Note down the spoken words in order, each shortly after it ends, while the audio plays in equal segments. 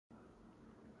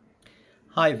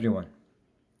Hi everyone.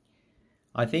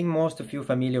 I think most of you are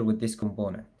familiar with this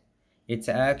component. It's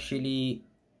actually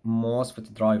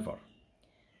Mosfet driver.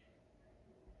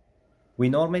 We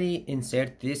normally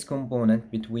insert this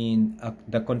component between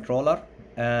the controller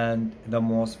and the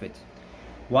Mosfet.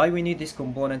 Why we need this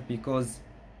component? Because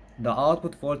the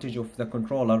output voltage of the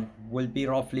controller will be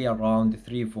roughly around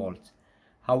 3 volts.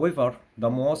 However, the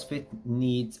Mosfet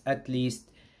needs at least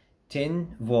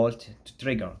 10 volt to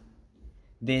trigger.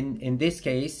 Then in this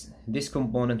case, this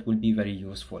component will be very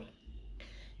useful.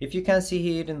 If you can see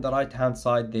here in the right hand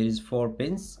side, there is 4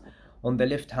 pins. On the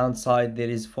left hand side, there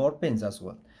is 4 pins as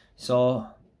well. So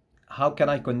how can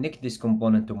I connect this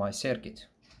component to my circuit?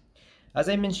 As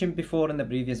I mentioned before in the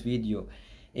previous video,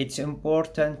 it's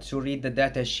important to read the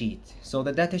data sheet. So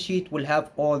the data sheet will have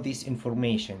all this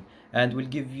information and will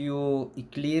give you a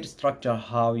clear structure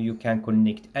how you can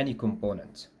connect any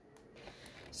component.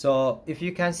 So if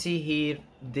you can see here,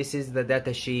 this is the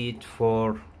data sheet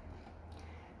for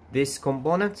this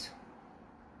component.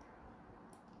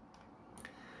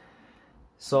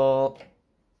 So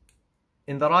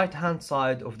in the right hand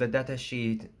side of the data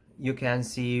sheet, you can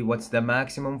see what's the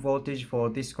maximum voltage for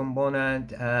this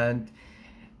component, and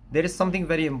there is something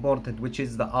very important, which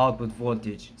is the output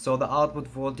voltage. So the output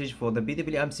voltage for the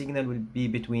PWM signal will be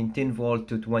between 10 volt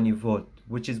to 20 volt,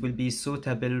 which will be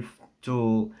suitable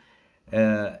to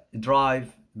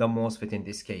drive the Mosfet in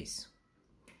this case.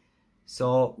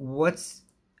 So what's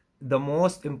the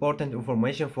most important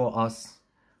information for us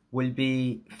will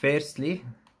be, firstly,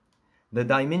 the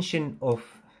dimension of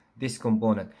this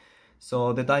component.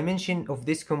 So the dimension of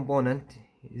this component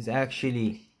is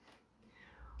actually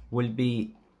will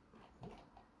be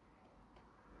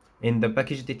in the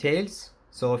package details.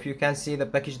 So if you can see the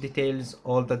package details,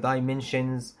 all the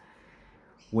dimensions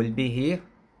will be here.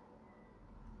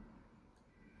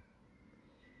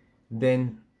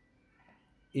 Then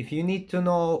if you need to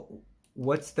know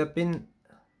what's the pin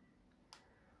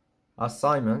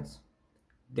assignments,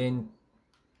 then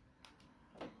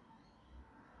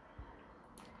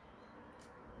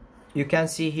you can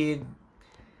see here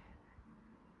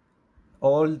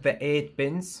all the 8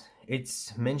 pins.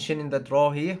 It's mentioned in the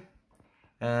draw here,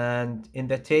 and in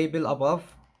the table above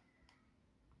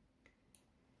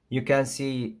you can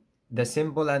see the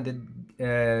symbol and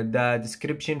the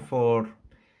description for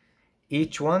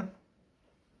each one.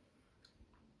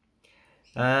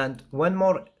 And one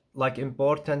more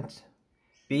important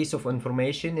piece of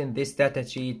information in this data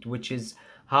sheet, which is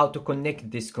how to connect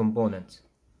this component.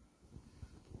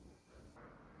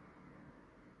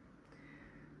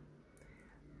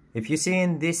 If you see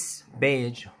in this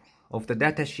page of the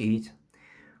data sheet,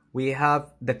 we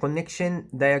have the connection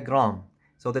diagram.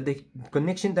 So the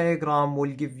connection diagram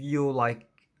will give you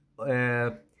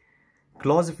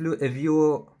close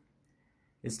view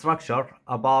structure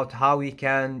about how we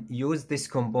can use this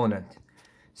component.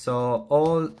 So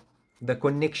all the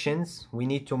connections we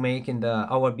need to make in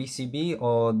our PCB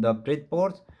or the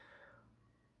breadboard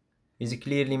is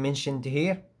clearly mentioned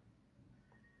here.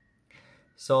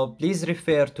 So please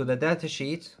refer to the data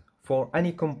sheet for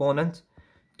any component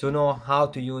to know how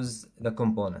to use the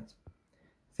component.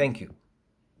 Thank you.